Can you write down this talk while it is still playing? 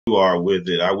you are with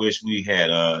it. I wish we had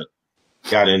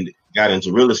got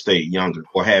into real estate younger,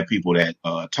 or had people that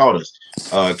taught us.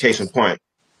 Case in point,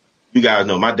 you guys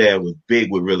know my dad was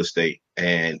big with real estate,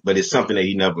 but it's something that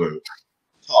he never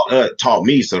taught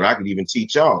me, so that I could even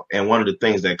teach y'all. And one of the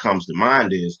things that comes to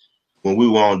mind is when we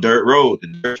were on dirt road. The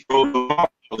dirt road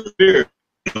was here.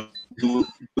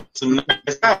 Some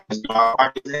nice houses.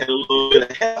 I had a little bit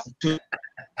of half to it,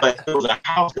 but it was a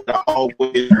house that I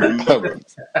always remember.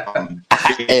 I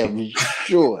am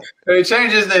sure. Hey,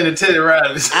 change his name to Teddy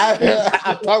Riley.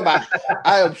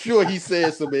 I am sure he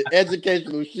said some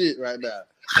educational shit right now.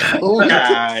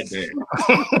 God damn.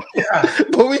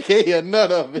 But we can't hear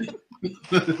none of it.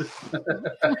 Hey,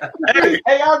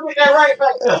 I'll get that right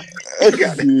back there.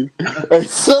 Hey,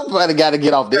 somebody got to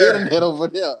get off the internet over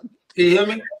there. Can you hear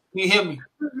me? Can you hear me?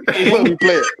 It must be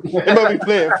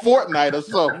playing Fortnite or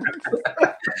something.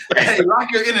 Hey,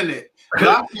 lock your internet.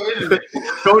 Lock your internet.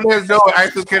 Go next door.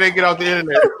 Actually, can they get off the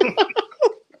internet?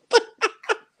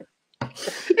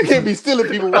 You can't be stealing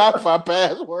people's Wi-Fi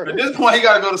password. At this point, he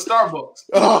got to go to Starbucks.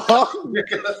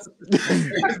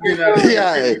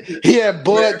 He had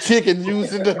Bud Chicken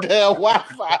using the damn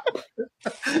Wi-Fi.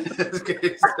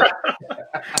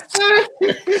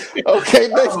 Okay,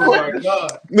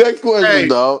 next question, hey,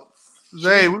 dog.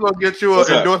 Zay, we're gonna get you an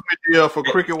endorsement deal for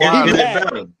Cricket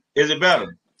Wireless. Is it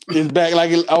better? It's back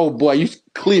like oh boy, you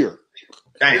clear.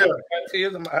 Dang.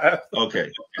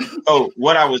 Okay. So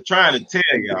what I was trying to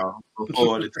tell y'all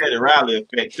before the Teddy Riley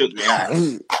effect took me out. I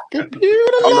don't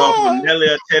know if it's Nelly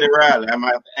or Teddy Riley. I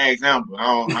might have to ask him, but I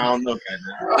don't know.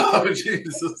 Oh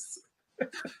Jesus.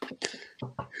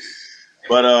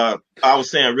 But I was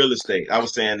saying real estate. I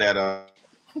was saying that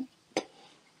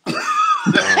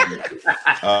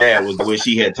dad was wish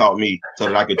he had taught me so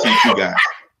that I could teach you guys.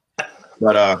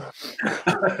 But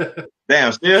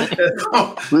damn, still?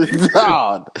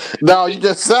 No, you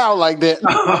just sound like that.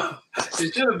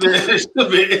 It should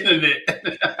have been internet.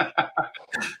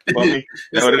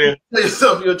 That's what it is. Take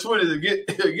yourself your 20s and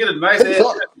get a nice ass.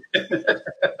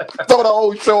 Throw the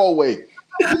whole show away.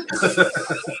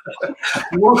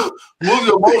 move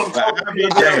your motor.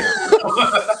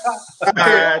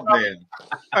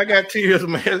 I got tears,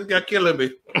 man. It's got killing me.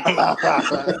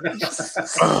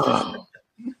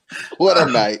 What a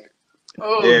night.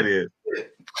 Oh. Yeah, it is.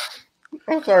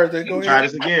 I'm sorry, Zay. Go ahead. Try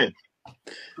this again.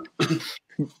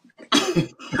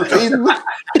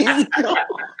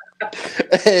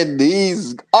 And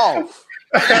he's off.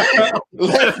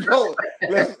 Let's go.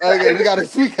 Okay, we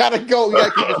gotta go.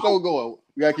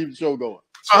 We gotta keep the show going.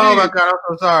 Oh my God, I'm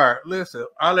so sorry. Listen,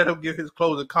 I'll let him give his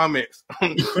closing comments. You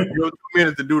have 2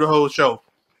 minutes to do the whole show.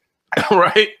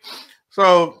 Right?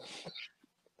 So,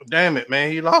 damn it,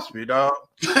 man. He lost me, dog.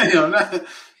 Damn,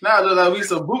 now it looks like we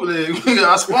some bootleg.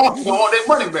 Our sponsors want their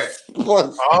money back.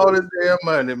 All this damn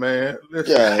money, man.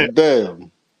 Listen. God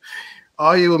damn.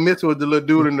 All you were missing was the little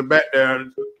dude in the back there.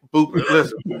 Blooper.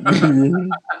 Listen.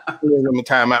 Let me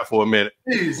time out for a minute.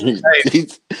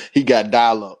 He got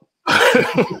dial up.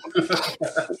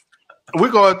 We're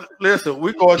going to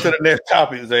the next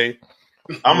topic, Zay.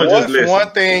 What's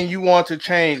one thing you want to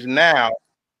change now?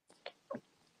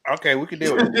 Okay, we can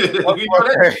deal with it.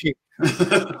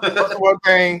 What's one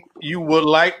thing you would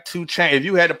like to change? If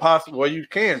you had the possible, well, you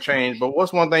can change, but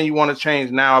what's one thing you want to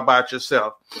change now about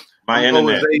yourself? My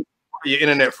internet. Your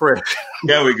internet fresh.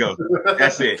 There we go.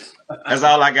 That's it. That's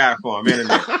all I got for him.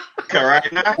 Internet.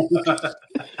 Right now.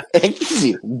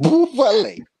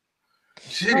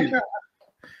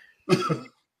 Jeez.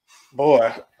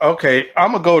 Boy, okay.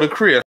 I'm gonna go to Chris.